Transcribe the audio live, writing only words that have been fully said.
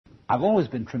I've always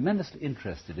been tremendously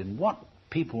interested in what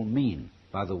people mean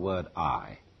by the word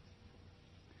I,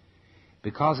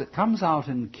 because it comes out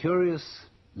in curious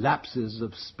lapses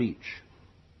of speech.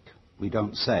 We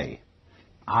don't say,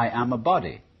 I am a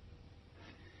body.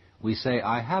 We say,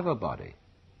 I have a body.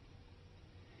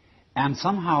 And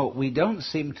somehow we don't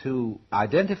seem to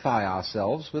identify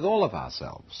ourselves with all of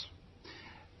ourselves.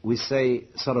 We say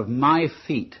sort of my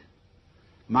feet,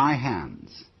 my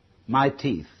hands, my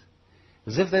teeth,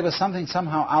 as if they were something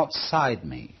somehow outside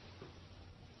me.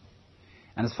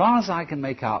 And as far as I can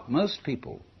make out, most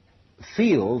people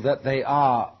feel that they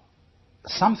are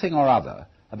something or other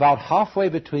about halfway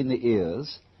between the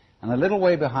ears and a little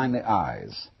way behind the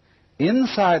eyes,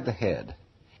 inside the head.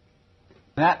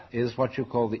 That is what you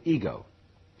call the ego.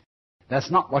 That's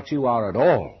not what you are at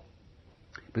all,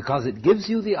 because it gives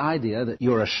you the idea that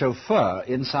you're a chauffeur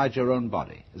inside your own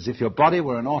body, as if your body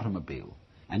were an automobile,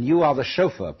 and you are the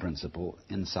chauffeur principle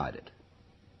inside it.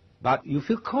 But you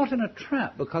feel caught in a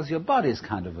trap because your body's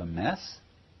kind of a mess.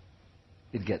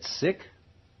 It gets sick,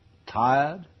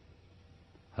 tired,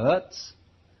 hurts,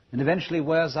 and eventually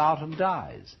wears out and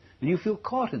dies. And you feel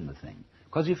caught in the thing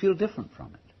because you feel different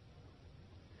from it.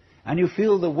 And you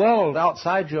feel the world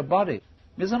outside your body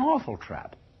is an awful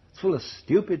trap. It's full of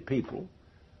stupid people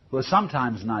who are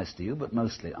sometimes nice to you, but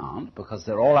mostly aren't, because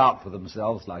they're all out for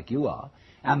themselves like you are.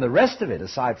 And the rest of it,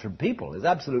 aside from people, is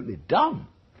absolutely dumb.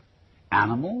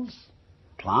 Animals,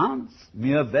 plants,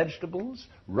 mere vegetables,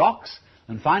 rocks,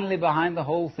 and finally behind the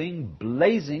whole thing,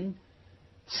 blazing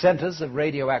centers of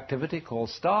radioactivity called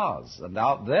stars. And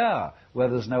out there, where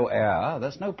there's no air,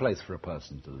 there's no place for a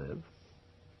person to live.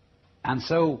 And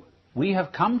so we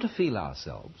have come to feel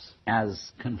ourselves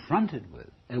as confronted with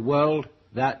a world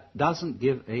that doesn't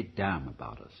give a damn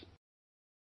about us.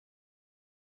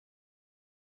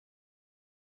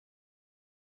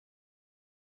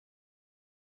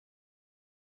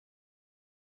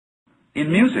 In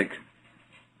music,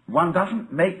 one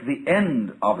doesn't make the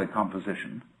end of a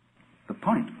composition the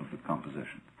point of the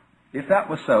composition. If that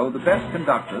were so, the best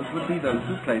conductors would be those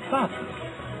who played fastest.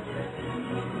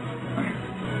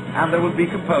 And there would be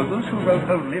composers who wrote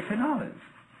only finales.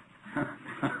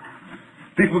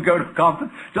 People go to a concert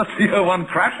just to hear one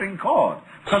crashing chord,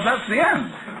 because that's the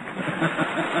end.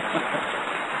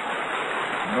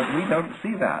 But we don't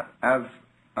see that as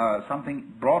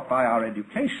something brought by our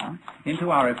education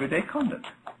into our everyday conduct.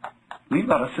 We've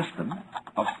got a system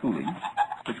of schooling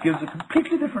which gives a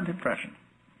completely different impression.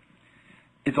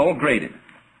 It's all graded.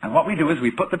 And what we do is we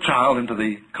put the child into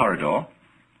the corridor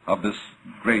of this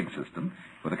grade system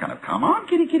with a kind of, come on,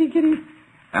 kitty, kitty, kitty.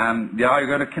 And yeah, you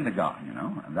go to kindergarten, you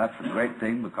know. And that's a great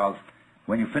thing, because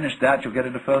when you finish that, you'll get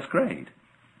into first grade.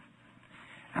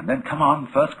 And then, come on,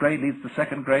 first grade leads to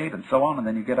second grade, and so on, and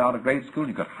then you get out of grade school,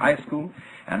 you've got high school,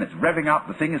 and it's revving up,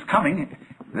 the thing is coming.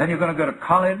 Then you're going to go to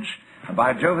college, and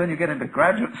by Jove, then you get into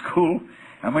graduate school,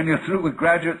 and when you're through with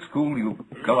graduate school, you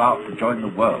go out to join the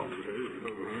world.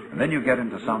 And then you get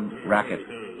into some racket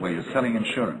where you're selling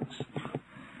insurance.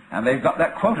 And they've got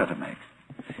that quota to make.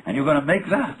 And you're going to make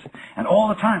that. And all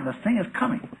the time, this thing is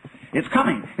coming. It's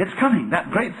coming. It's coming. That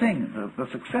great thing, the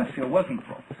success you're working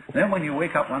for. Then when you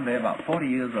wake up one day about 40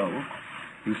 years old,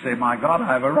 you say, my God,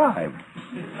 I've arrived.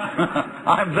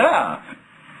 I'm there.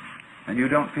 And you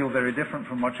don't feel very different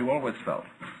from what you always felt.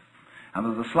 And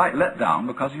there's a slight letdown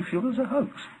because you feel there's a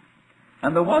hoax.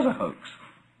 And there was a hoax.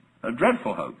 A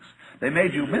dreadful hoax. They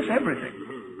made you miss everything.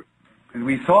 And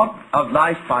we thought of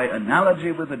life by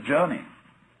analogy with a journey,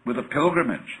 with a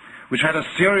pilgrimage, which had a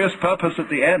serious purpose at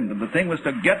the end, and the thing was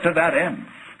to get to that end,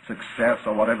 success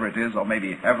or whatever it is, or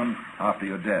maybe heaven after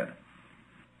you're dead.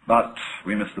 But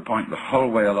we missed the point the whole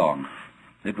way along.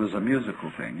 It was a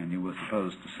musical thing, and you were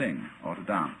supposed to sing or to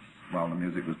dance while the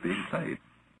music was being played.